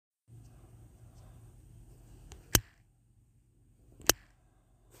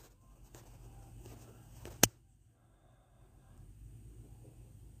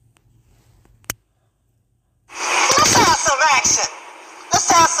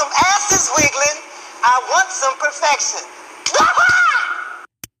some asses wiggling. I want some perfection.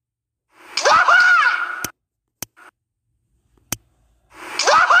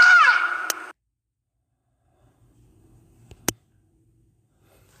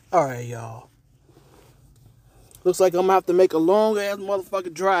 Alright, y'all. Looks like I'm gonna have to make a long ass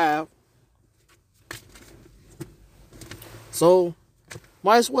motherfucking drive. So,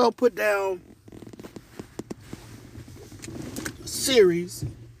 might as well put down a series.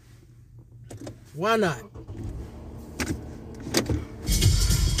 Why not?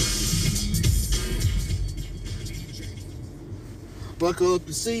 Buckle up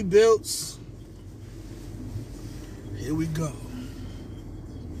the seatbelts. Here we go.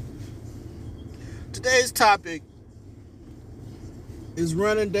 Today's topic is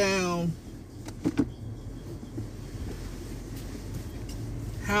running down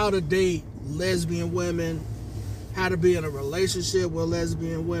how to date lesbian women, how to be in a relationship with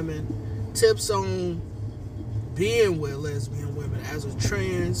lesbian women, tips on being with lesbian women as a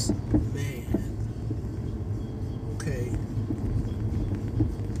trans man. Okay.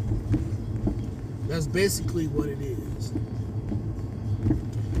 That's basically what it is.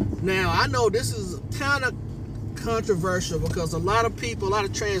 Now, I know this is kind of controversial because a lot of people, a lot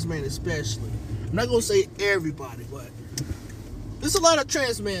of trans men especially, I'm not going to say everybody, but there's a lot of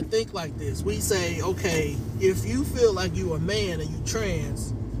trans men think like this. We say, okay, if you feel like you're a man and you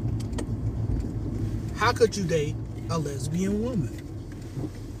trans, how could you date a lesbian woman?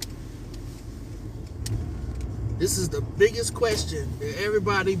 This is the biggest question that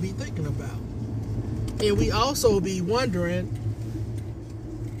everybody be thinking about. And we also be wondering,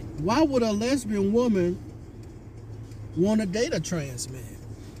 why would a lesbian woman want to date a trans man?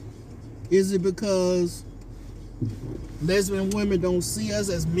 Is it because lesbian women don't see us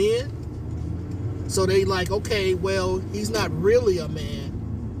as men? So they like, okay, well, he's not really a man.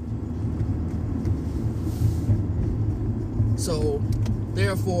 So,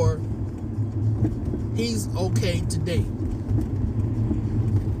 therefore, he's okay to date.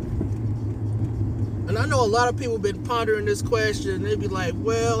 And I know a lot of people have been pondering this question. They'd be like,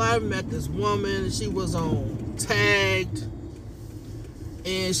 well, I met this woman. She was on Tagged.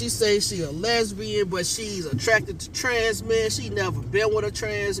 And she says she a lesbian, but she's attracted to trans men. She never been with a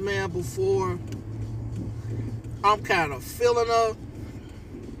trans man before. I'm kind of feeling her.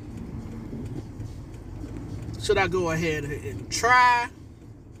 Should I go ahead and try?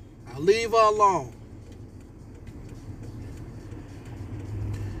 I'll leave her alone.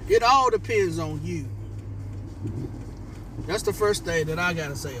 It all depends on you. That's the first thing that I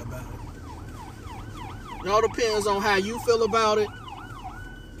gotta say about it. It all depends on how you feel about it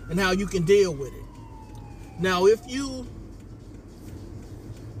and how you can deal with it. Now, if you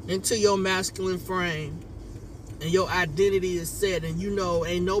into your masculine frame and your identity is set and you know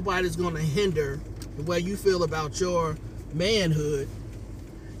ain't nobody's gonna hinder the way you feel about your manhood,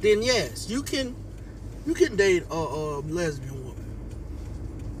 then yes, you can date a lesbian woman.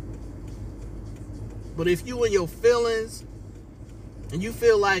 But if you in your feelings and you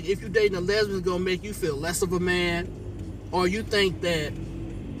feel like if you dating a lesbian is gonna make you feel less of a man, or you think that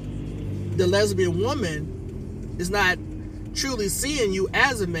the lesbian woman is not truly seeing you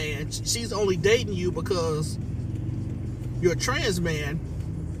as a man, she's only dating you because you're a trans man,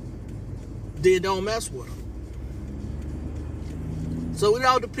 then don't mess with her. So it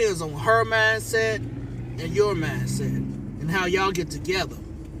all depends on her mindset and your mindset and how y'all get together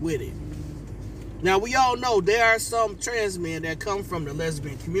with it. Now, we all know there are some trans men that come from the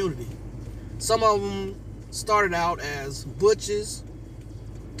lesbian community. Some of them started out as butches,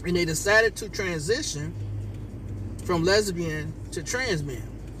 and they decided to transition from lesbian to trans men.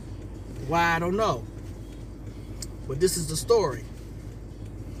 Why, I don't know. But this is the story.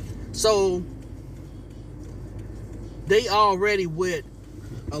 So, they already with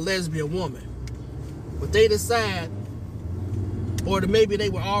a lesbian woman, but they decide, or maybe they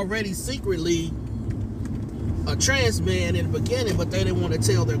were already secretly a trans man in the beginning, but they didn't want to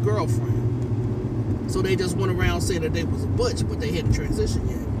tell their girlfriend. So they just went around saying that they was a butch, but they hadn't transitioned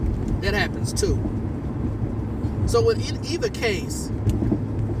yet. That happens too. So in either case,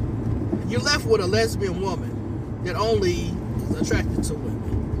 you're left with a lesbian woman that only is attracted to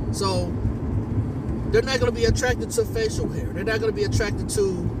women. So they're not going to be attracted to facial hair. They're not going to be attracted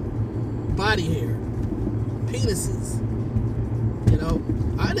to body hair, penises. You know,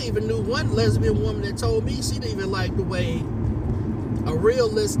 I didn't even knew one lesbian woman that told me she didn't even like the way a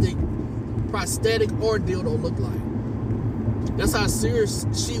realistic prosthetic or dildo looked like. That's how serious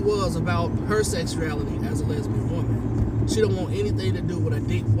she was about her sexuality as a lesbian woman. She don't want anything to do with a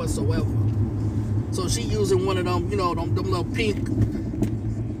dick whatsoever. So she using one of them, you know, them little pink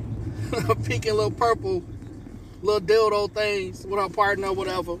pink and little purple little dildo things with her partner or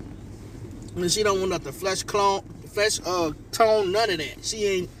whatever. And she don't want nothing flesh tone, none of that. She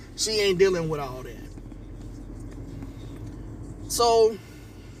ain't dealing with all that. So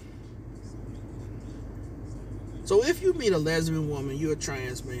if you meet a lesbian woman, you're a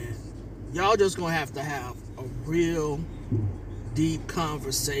trans man, y'all just gonna have a real deep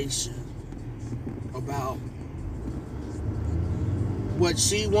conversation about what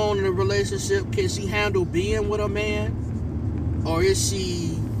she wants in a relationship. Can she handle being with a man? Or is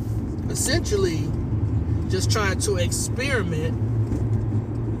she essentially just trying to experiment?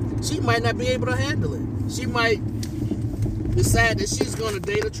 She might not be able to handle it. She might decide that she's going to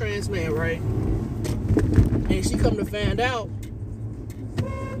date a trans man, right? And she come to find out,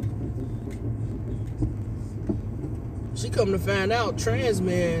 trans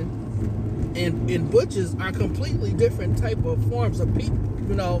men and butches are completely different type of forms of people.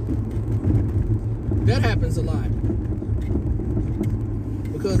 You know, that happens a lot.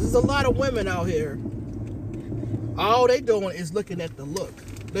 Because there's a lot of women out here, all they doing is looking at the look.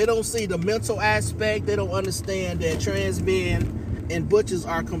 They don't see the mental aspect. They don't understand that trans men and butches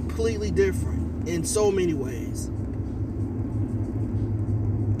are completely different in so many ways.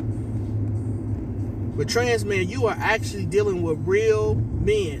 With trans men, you are actually dealing with real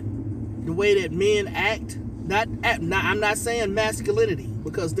men. The way that men act. I'm not saying masculinity,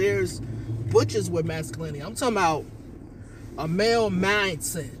 because there's butches with masculinity. I'm talking about a male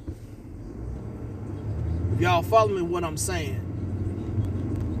mindset. If y'all follow me what I'm saying.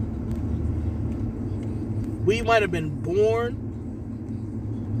 We might have been born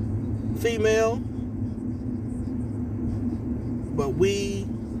female, but we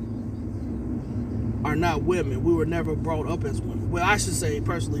are not women. We were never brought up as women. Well, I should say,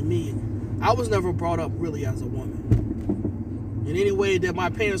 personally, me, I was never brought up really as a woman. In any way that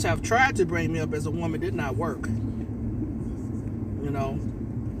my parents have tried to bring me up as a woman did not work. You know,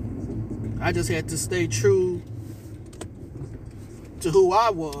 I just had to stay true to who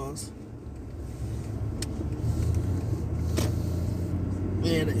I was.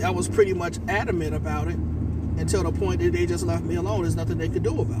 And I was pretty much adamant about it until the point that they just left me alone. There's nothing they could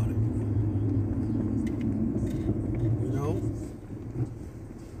do about it. You know?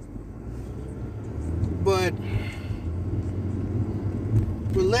 But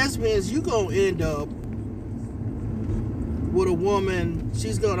with lesbians, you gonna end up with a woman,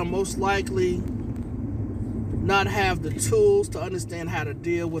 she's gonna most likely not have the tools to understand how to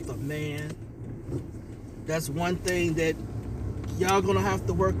deal with a man. That's one thing that y'all gonna have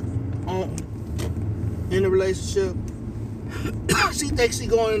to work on in a relationship. She thinks she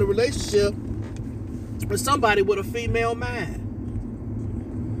going in a relationship with somebody with a female mind.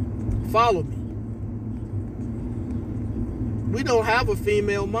 Follow me. We don't have a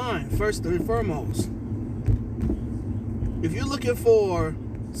female mind, first and foremost. If you're looking for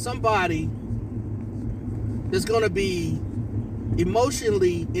somebody that's gonna be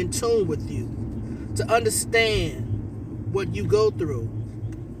emotionally in tune with you, to understand what you go through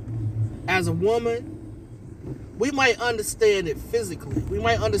as a woman, we might understand it physically. We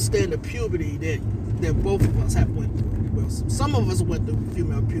might understand the puberty that both of us have went through. Well, some of us went through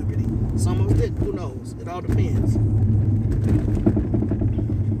female puberty. Some of us didn't. Who knows? It all depends.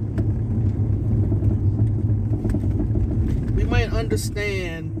 We might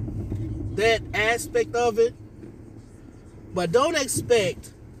understand that aspect of it, but don't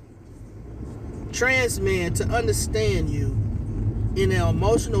expect trans men to understand you in an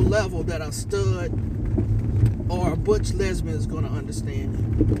emotional level that a stud or a butch lesbian is going to understand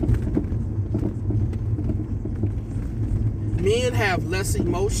you. Men have less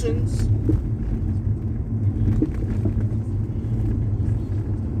emotions.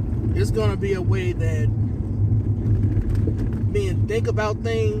 It's going to be a way that men think about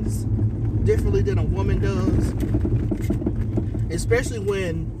things differently than a woman does. Especially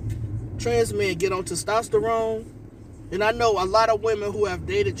when trans men get on testosterone. And I know a lot of women who have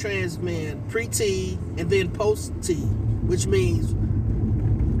dated trans men pre-T and then post-T, which means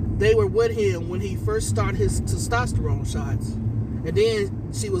they were with him when he first started his testosterone shots. And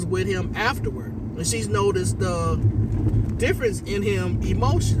then she was with him afterward. And she's noticed the difference in him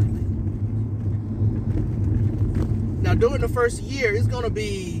emotionally. Now, during the first year, it's going to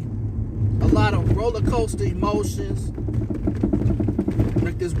be a lot of roller coaster emotions.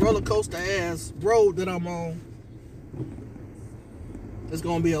 Like this roller coaster ass road that I'm on. There's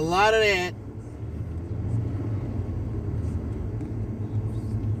going to be a lot of that.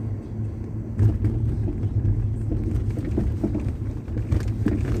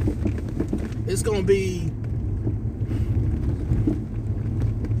 It's going to be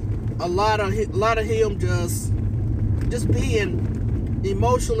a lot of him just being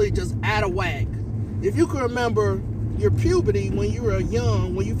emotionally just out of whack. If you can remember your puberty when you were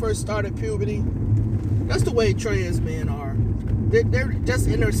young, when you first started puberty, that's the way trans men are. They're just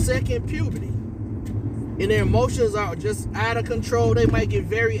in their second puberty. And their emotions are just out of control. They might get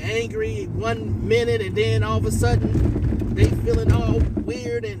very angry 1 minute, and then all of a sudden they feeling all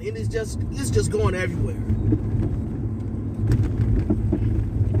weird, and it's just going everywhere.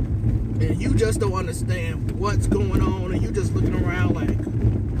 And you just don't understand what's going on, and you just looking around like,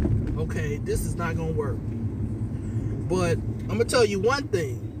 okay, this is not gonna work. But I'm gonna tell you one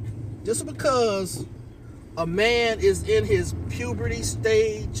thing: just because a man is in his puberty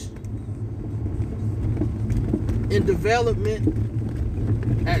stage, in development,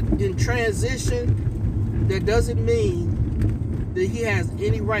 in transition, that doesn't mean that he has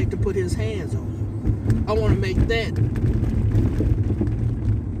any right to put his hands on you. I want to make that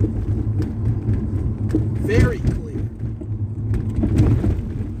very clear.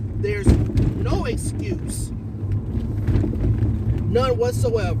 There's no excuse, none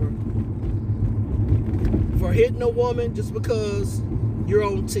whatsoever, for hitting a woman just because you're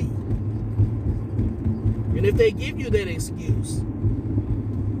on T. And if they give you that excuse,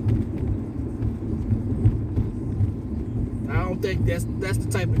 I don't think that's the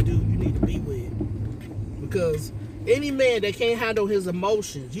type of dude you need to be with. Because any man that can't handle his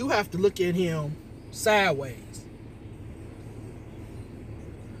emotions, you have to look at him sideways.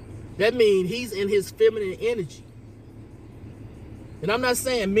 That means he's in his feminine energy. And I'm not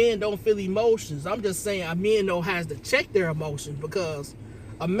saying men don't feel emotions. I'm just saying a man know how to check their emotions, because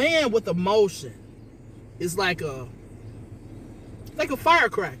a man with emotion is like a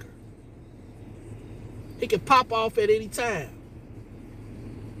firecracker. It can pop off at any time.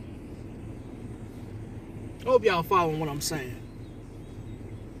 I hope y'all following what I'm saying.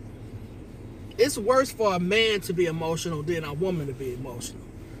 It's worse for a man to be emotional than a woman to be emotional,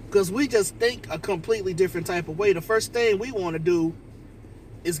 because we just think a completely different type of way. The first thing we want to do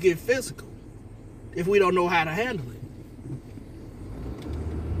is get physical if we don't know how to handle it.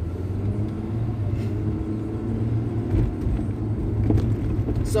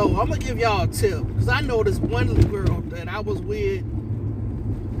 So I'm gonna give y'all a tip, because I know this one girl that I was with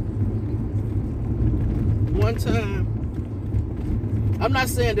one time. I'm not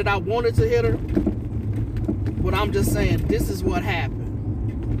saying that I wanted to hit her, but I'm just saying this is what happened.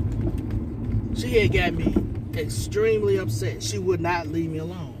 She had got me extremely upset. She would not leave me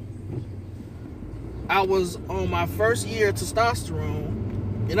alone. I was on my first year of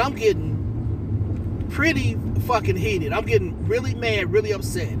testosterone, and I'm getting pretty fucking heated. I'm getting really mad, really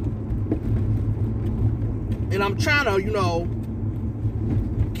upset. And I'm trying to,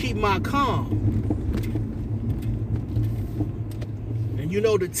 keep my calm. And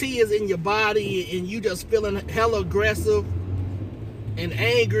the T is in your body, and you just feeling hella aggressive and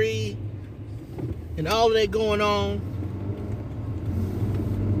angry and all of that going on.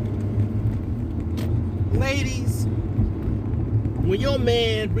 Ladies, when your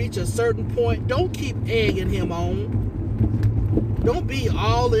man reach a certain point, don't keep egging him on. Don't be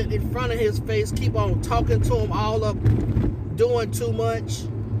all in front of his face. Keep on talking to him all up, doing too much.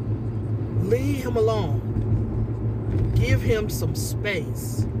 Leave him alone. Give him some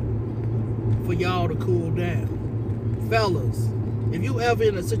space for y'all to cool down. Fellas, if you ever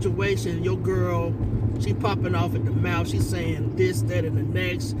in a situation, your girl, she popping off at the mouth, she saying this, that, and the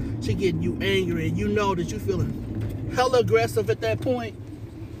next, she getting you angry, and you know that you feeling hella aggressive at that point,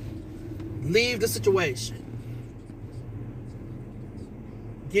 leave the situation.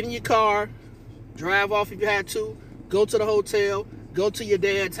 Get in your car, drive off if you had to, go to the hotel, go to your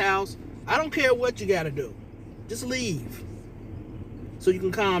dad's house. I don't care what you got to do. Just leave so you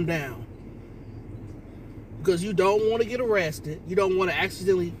can calm down. Because you don't want to get arrested. You don't want to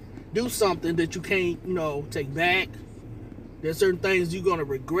accidentally do something that you can't, take back. There's certain things you're going to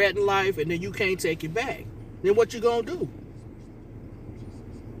regret in life, and then you can't take it back. Then what you going to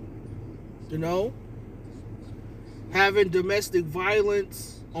do? Having domestic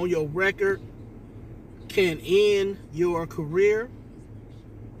violence on your record can end your career.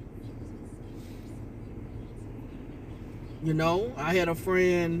 I had a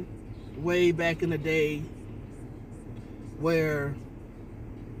friend way back in the day where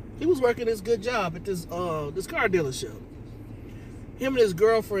he was working this good job at this car dealership. Him and his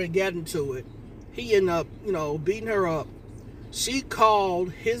girlfriend got into it. He ended up, beating her up. She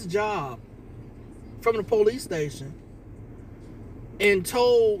called his job from the police station and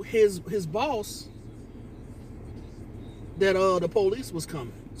told his boss that the police was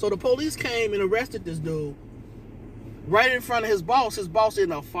coming. So the police came and arrested this dude right in front of his boss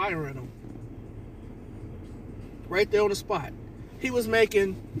ended up firing him. Right there on the spot. He was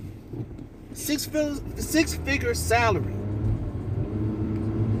making six-figure salary.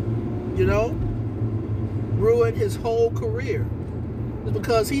 You know? Ruined his whole career. It's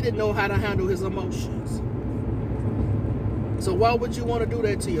because he didn't know how to handle his emotions. So why would you want to do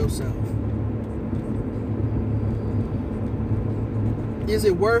that to yourself? Is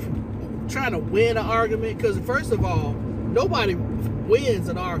it worth trying to win an argument? Because first of all, nobody wins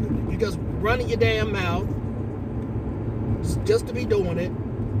an argument. You're just running your damn mouth just to be doing it.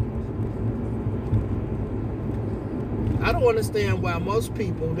 I don't understand why most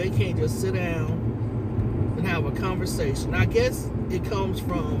people, they can't just sit down and have a conversation. I guess it comes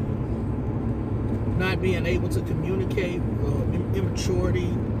from not being able to communicate,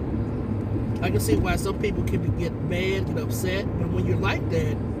 immaturity. I can see why some people can get mad, get upset, but when you're like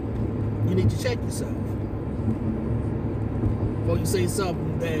that, you need to check yourself. Or you say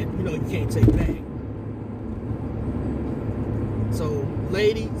something that you can't take back. So,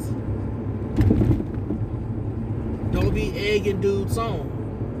 ladies, don't be egging dudes on.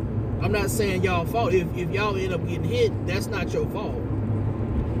 I'm not saying y'all fault. If y'all end up getting hit, that's not your fault.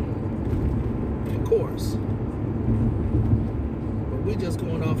 Of course. But we just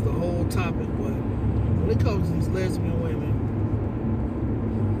going off the whole topic. But when it comes to these lesbian women,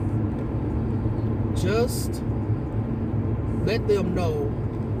 just let them know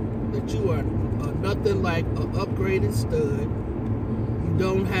that you are nothing like an upgraded stud. You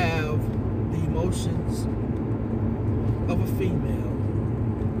don't have the emotions of a female.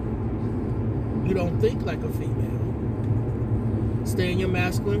 You don't think like a female. Stay in your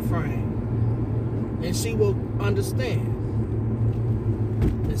masculine frame, and she will understand.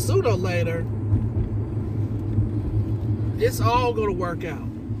 And sooner or later, it's all going to work out.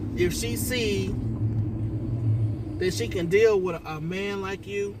 If she see that she can deal with a man like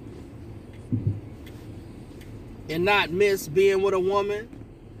you and not miss being with a woman,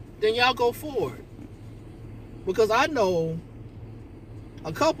 then y'all go forward. Because I know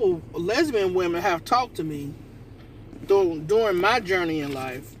a couple lesbian women have talked to me during my journey in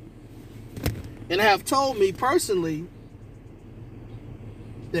life and have told me personally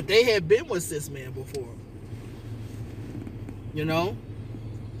that they had been with cis men before.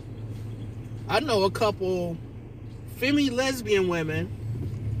 I know a couple female lesbian women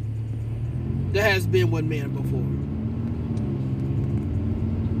that has been with men before.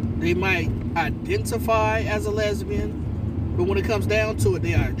 They might identify as a lesbian, but when it comes down to it,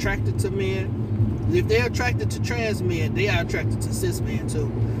 they are attracted to men. If they're attracted to trans men, they are attracted to cis men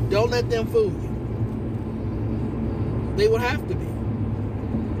too. Don't let them fool you. They would have to be.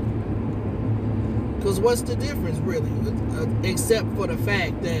 Because what's the difference, really? Except for the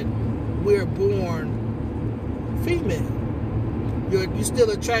fact that we're born female. You're still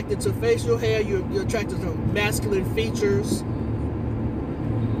attracted to facial hair. You're attracted to masculine features.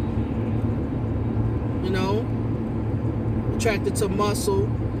 Attracted to muscle.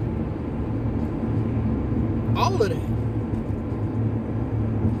 All of that.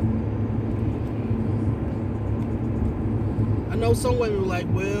 I know some women are like,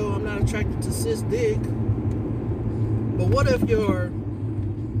 well, I'm not attracted to cis dick. But what if your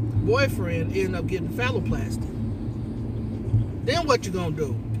boyfriend end up getting phalloplasty? Then what you gonna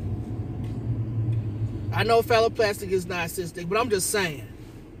do? I know phalloplastic is not cis dick, but I'm just saying.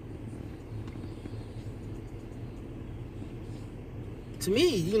 To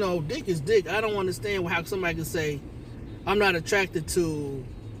me, dick is dick. I don't understand how somebody can say, I'm not attracted to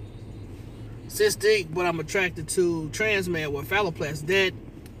cis dick, but I'm attracted to trans man with phalloplasty. That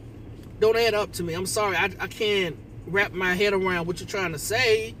don't add up to me. I'm sorry. I can't wrap my head around what you're trying to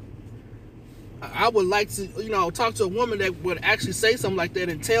say. I would like to, talk to a woman that would actually say something like that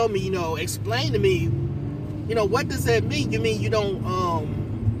and tell me, explain to me, what does that mean? You mean you don't,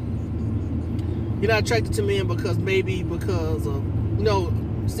 you're not attracted to men because of,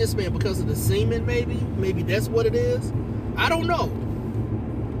 cis man because of the semen, maybe that's what it is. I don't know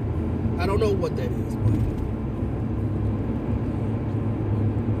what that is, but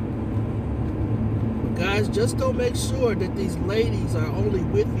guys, just go make sure that these ladies are only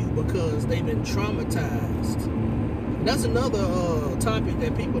with you because they've been traumatized. And that's another topic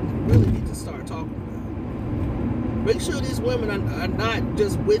that people really need to start talking about. Make sure these women are not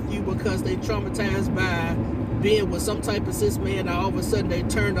just with you because they traumatized by being with some type of cis man, and all of a sudden they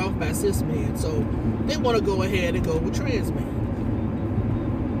turned off by cis men, so they want to go ahead and go with trans men.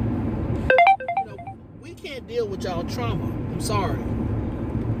 We can't deal with y'all trauma. I'm sorry.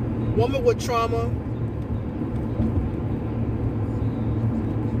 Woman with trauma,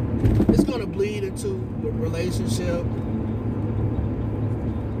 it's going to bleed into the relationship.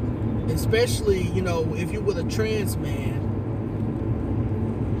 especially, you know, if you're with a trans man,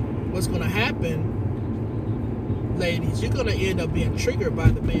 what's going to happen, ladies, you're going to end up being triggered by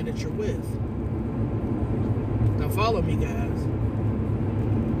the man that you're with. Now follow me, guys.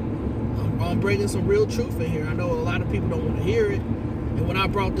 I'm bringing some real truth in here. I know a lot of people don't want to hear it. And when I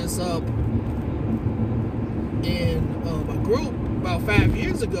brought this up in a group about 5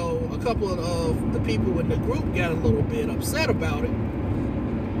 years ago, a couple of the people in the group got a little bit upset about it.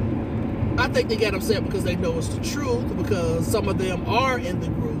 I think they got upset because they know it's the truth, because some of them are in the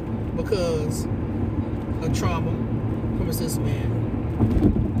group because of trauma from a cis man.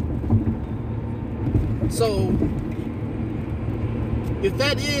 So if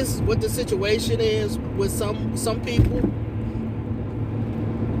that is what the situation is with some people,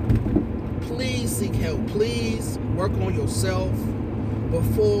 please seek help. Please work on yourself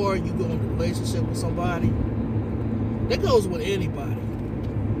before you go into a relationship with somebody. That goes with anybody.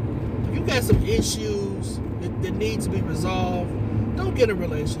 If you got some issues that need to be resolved, don't get in a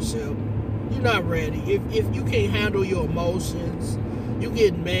relationship. You're not ready. If you can't handle your emotions, you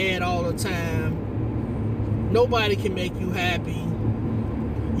get mad all the time, nobody can make you happy.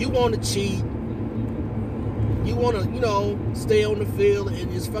 You want to cheat. You want to, stay on the field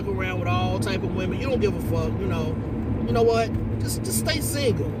and just fuck around with all type of women. You don't give a fuck, You know what? Just stay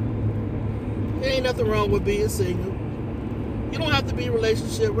single. There ain't nothing wrong with being single. You don't have to be in a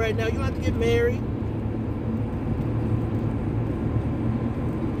relationship right now. You don't have to get married.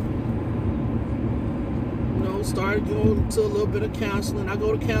 Started going to a little bit of counseling. I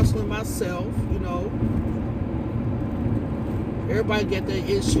go to counseling myself, Everybody got their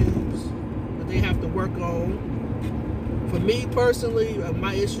issues that they have to work on. For me personally,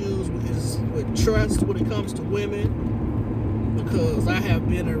 my issues is with trust when it comes to women, because I have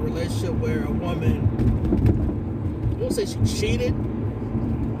been in a relationship where a woman, I won't say she cheated,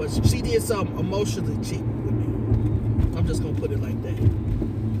 but she did something emotionally cheat with me. I'm just going to put it like that.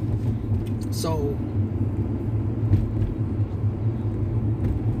 So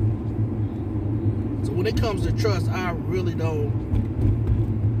when it comes to trust, I really don't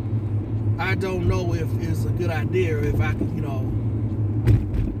know if it's a good idea, or if I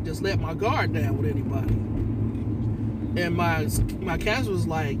can, just let my guard down with anybody. And my counselor was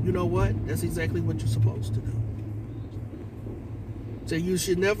like, you know what? That's exactly what you're supposed to do. So you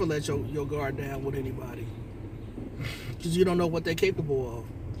should never let your guard down with anybody, because you don't know what they're capable of,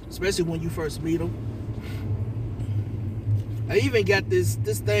 especially when you first meet them. I even got this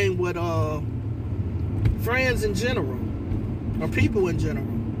thing with friends in general, or people in general.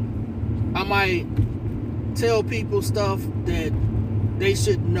 I might tell people stuff that they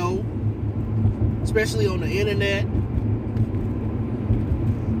should know, especially on the internet,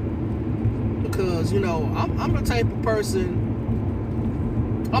 because I'm the type of person,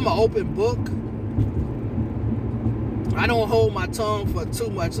 I'm an open book. I don't hold my tongue for too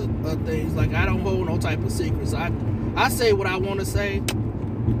much of things. Like, I don't hold no type of secrets. I say what I want to say,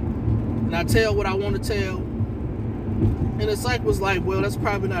 and I tell what I want to tell. And the psych was like, well, that's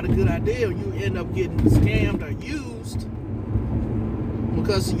probably not a good idea. You end up getting scammed or used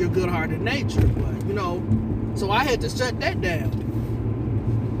because of your good-hearted nature. But, so I had to shut that down.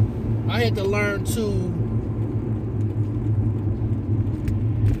 I had to learn to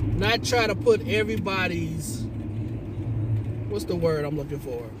not try to put everybody's, what's the word I'm looking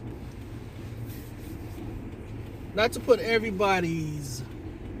for? Not to put everybody's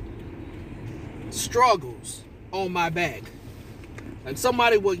struggles on my back. Like,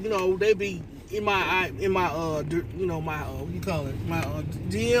 somebody would, they be in my what you call it, my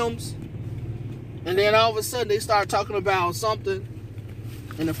DMs, and then all of a sudden they start talking about something,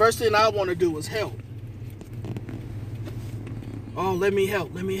 and the first thing I want to do is help. Oh, let me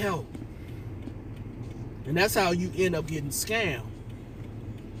help. And that's how you end up getting scammed.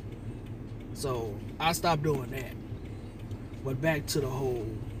 So I stopped doing that. But back to the whole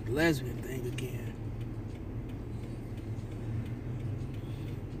lesbian thing again.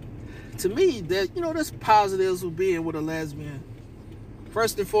 To me, that there's positives with being with a lesbian.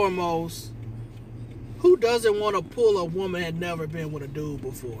 First and foremost, who doesn't want to pull a woman that never been with a dude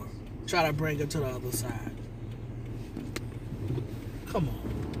before? Try to bring her to the other side. Come on.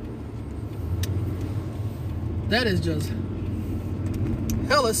 That is just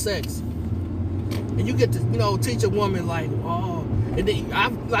hella sex. And you get to, teach a woman like, oh, and then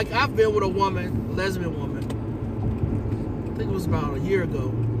I've been with a woman, a lesbian woman. I think it was about a year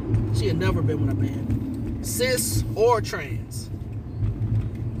ago. She had never been with a man, cis or trans.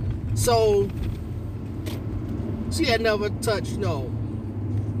 So she had never touched,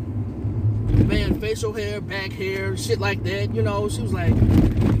 man, facial hair, back hair, shit like that. You know, she was like,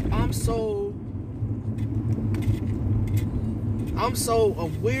 I'm so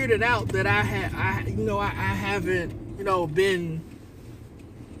weirded out that I haven't, been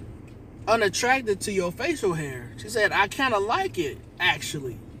unattracted to your facial hair. She said, I kind of like it,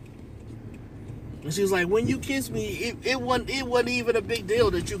 actually. And she was like, when you kiss me, it wasn't even a big deal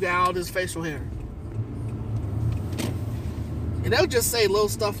that you got all this facial hair. And they'll just say little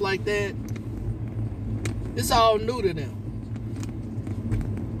stuff like that. It's all new to them.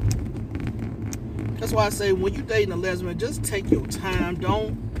 That's why I say, when you dating a lesbian, just take your time.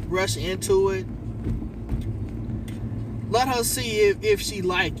 Don't rush into it. Let her see if she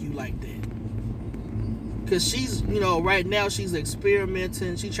like you like that. Because she's, right now she's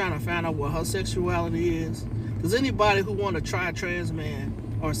experimenting. She's trying to find out what her sexuality is. Because anybody who want to try a trans man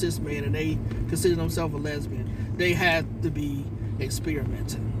or cis man and they consider themselves a lesbian, they have to be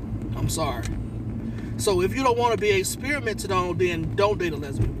experimenting. I'm sorry. So if you don't want to be experimented on, then don't date a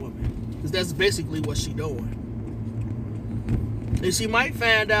lesbian woman. Because that's basically what she's doing. And she might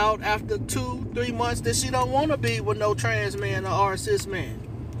find out after 2-3 months that she don't want to be with no trans man or cis man.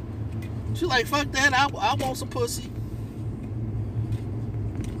 She's like, fuck that, I want some pussy.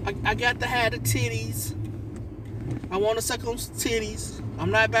 I got to have the titties. I want to suck on some titties. I'm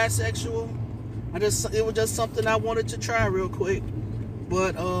not bisexual. It was just something I wanted to try real quick.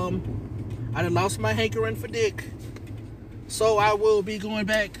 But I done lost my hankering for dick. So I will be going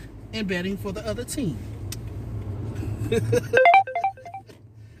back and betting for the other team.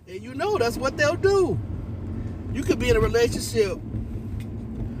 And that's what they'll do. You could be in a relationship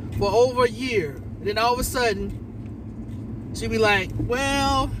for over a year, and then all of a sudden she'd be like,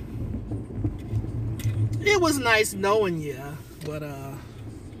 well, it was nice knowing you, but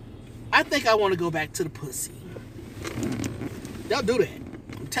I think I want to go back to the pussy. They'll do that.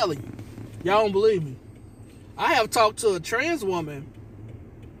 I'm telling you. Y'all don't believe me. I have talked to a trans woman,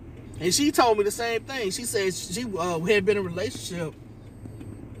 and she told me the same thing. She said she had been in a relationship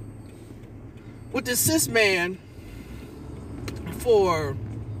with this cis man for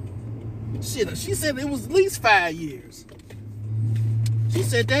shit. She said it was at least 5 years. She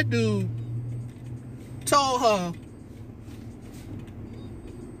said that dude told her,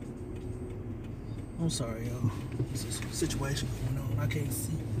 I'm sorry, y'all. There's a situation going on. I can't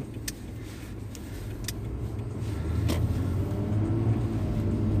see.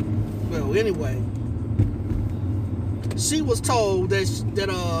 Well, anyway, she was told that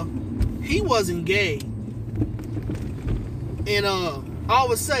he wasn't gay, and all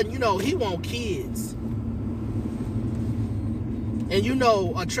of a sudden, he want kids, and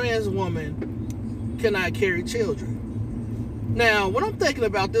a trans woman cannot carry children. Now, when I'm thinking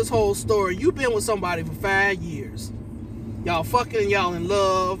about this whole story, you've been with somebody for 5 years, y'all fucking, y'all in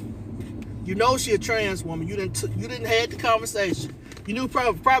love. She a trans woman. You didn't have the conversation. You knew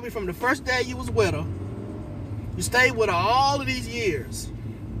probably from the first day you was with her. You stayed with her all of these years.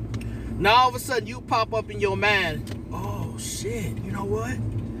 Now all of a sudden you pop up in your mind, oh shit, you know what?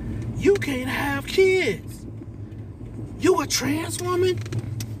 You can't have kids. You a trans woman?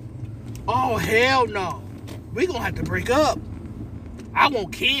 Oh hell no. We gonna have to break up. I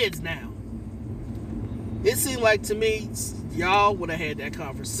want kids now. It seemed like to me, y'all would have had that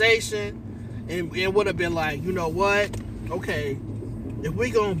conversation and would have been like, you know what? Okay, if we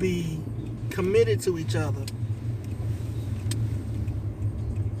gonna be committed to each other,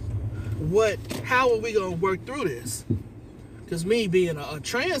 how are we gonna work through this? Because me being a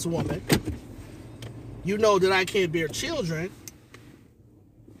trans woman, that I can't bear children.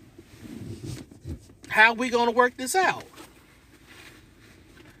 How are we gonna work this out?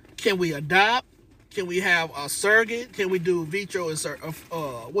 Can we adopt? Can we have a surrogate? Can we do vitro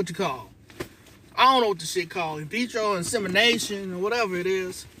what you call? I don't know what the shit called. In vitro insemination or whatever it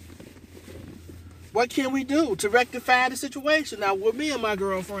is. What can we do to rectify the situation? Now, with me and my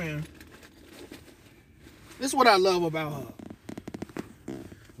girlfriend, this is what I love about her.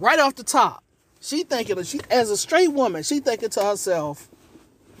 Right off the top, she as a straight woman, she thinking to herself,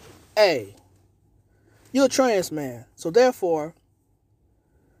 hey, you're a trans man. So therefore,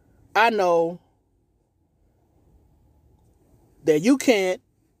 I know that you can't,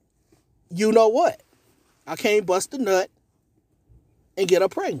 I can't bust a nut and get her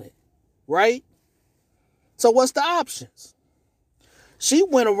pregnant, right? So what's the options? She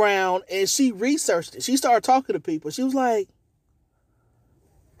went around and she researched it. She started talking to people. She was like,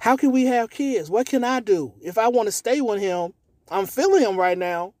 how can we have kids? What can I do? If I want to stay with him, I'm feeling him right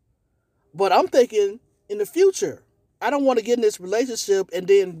now, but I'm thinking in the future. I don't want to get in this relationship and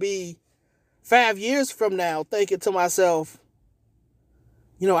then be 5 years from now thinking to myself,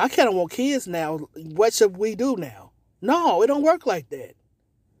 I kind of want kids now. What should we do now? No, it don't work like that.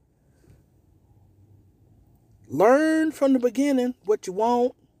 Learn from the beginning what you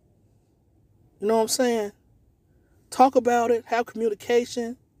want. You know what I'm saying? Talk about it. Have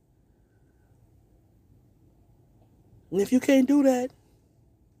communication. And if you can't do that,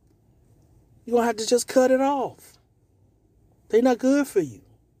 you're going to have to just cut it off. They're not good for you.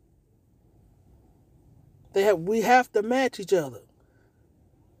 We have to match each other.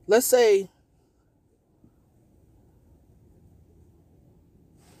 Let's say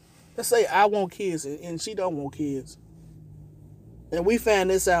I want kids and she don't want kids. And we found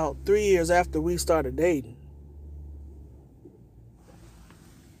this out 3 years after we started dating.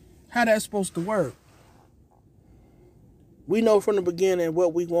 How that's supposed to work? We know from the beginning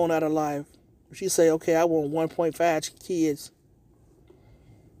what we want out of life. If she say, okay, I want 1.5 kids,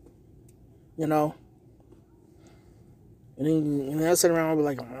 And I sit around and be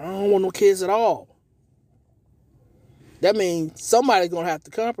like, I don't want no kids at all. That means somebody's going to have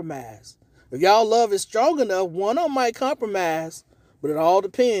to compromise. If y'all love is strong enough, one of them might compromise. But it all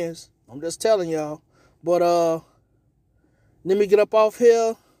depends. I'm just telling y'all. But let me get up off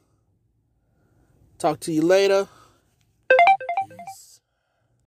here. Talk to you later.